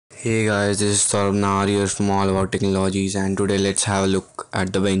Hey guys, this is Saurabh here from All About Technologies, and today let's have a look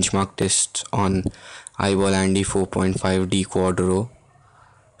at the benchmark tests on IBall Andi 4.5D Quadro.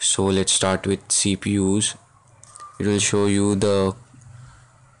 So let's start with CPUs. It will show you the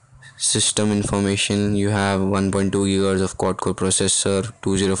system information. You have 1.2 GHz of quad-core processor,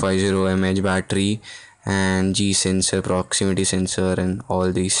 2050 mAh battery, and G sensor, proximity sensor, and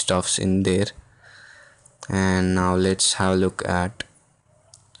all these stuffs in there. And now let's have a look at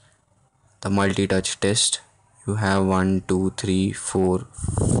the multi-touch test. You have 1 2 3 4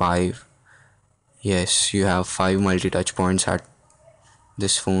 5. Yes, you have 5 multi-touch points at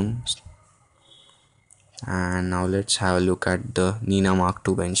this phone. And now let's have a look at the Nina Mark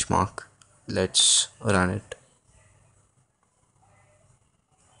II benchmark. Let's run it.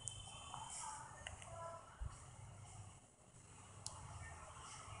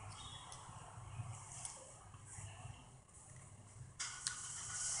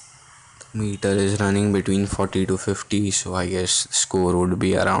 Meter is running between 40 to 50, so I guess the score would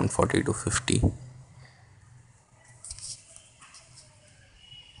be around 40 to 50.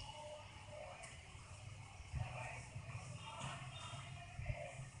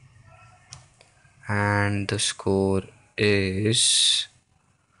 And the score is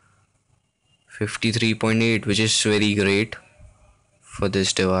 53.8, which is very great for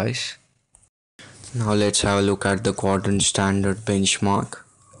this device. Now let's have a look at the Quadrant standard benchmark.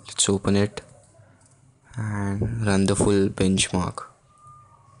 Let's open it and run the full benchmark.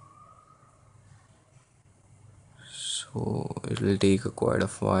 So it will take quite a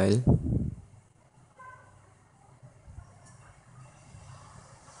while.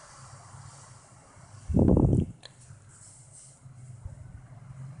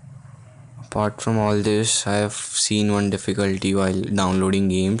 Apart from all this, I have seen one difficulty while downloading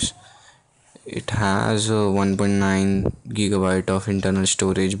games. It has a 1.9 gigabyte of internal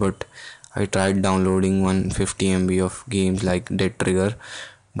storage, but I tried downloading 150 MB of games like Dead Trigger,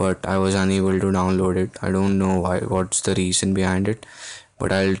 but I was unable to download it. I don't know what's the reason behind it,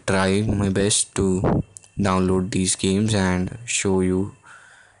 but I'll try my best to download these games and show you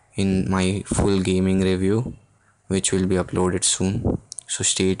in my full gaming review, which will be uploaded soon. So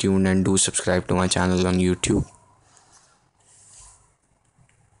stay tuned and do subscribe to my channel on YouTube.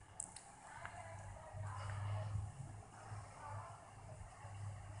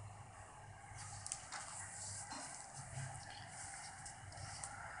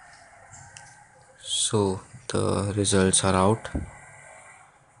 So the results are out,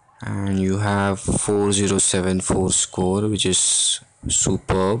 and you have 4074 score, which is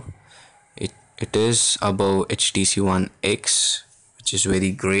superb. It is above HTC One X, which is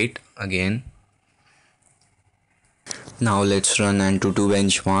very great again. Now let's run Antutu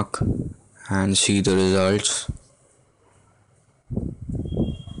benchmark and see the results.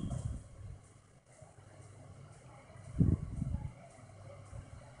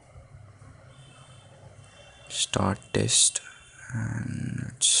 Start test,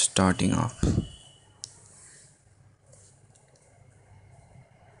 and it's starting up.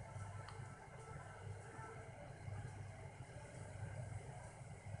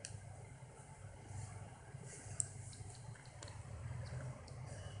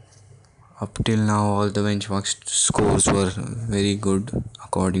 Up till now, all the benchmark scores were very good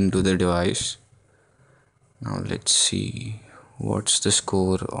according to the device. Now let's see what's the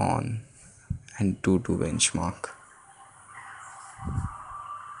score on Antutu benchmark.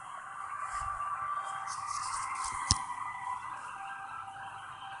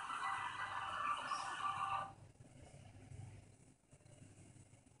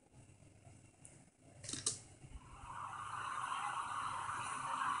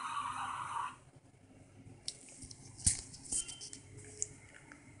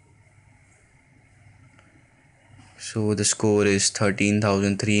 So the score is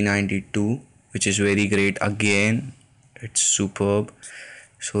 13,392, which is very great again. It's superb.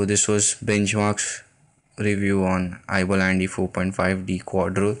 So this was benchmarks review on IBall Andi 4.5D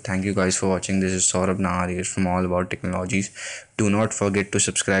Quadro. Thank you guys for watching. This is Saurabh here from All About Technologies. Do not forget to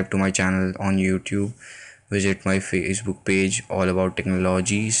subscribe to my channel on YouTube. Visit my Facebook page All About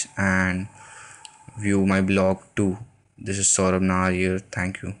Technologies and view my blog too. This is Saurabh here.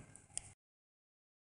 Thank you.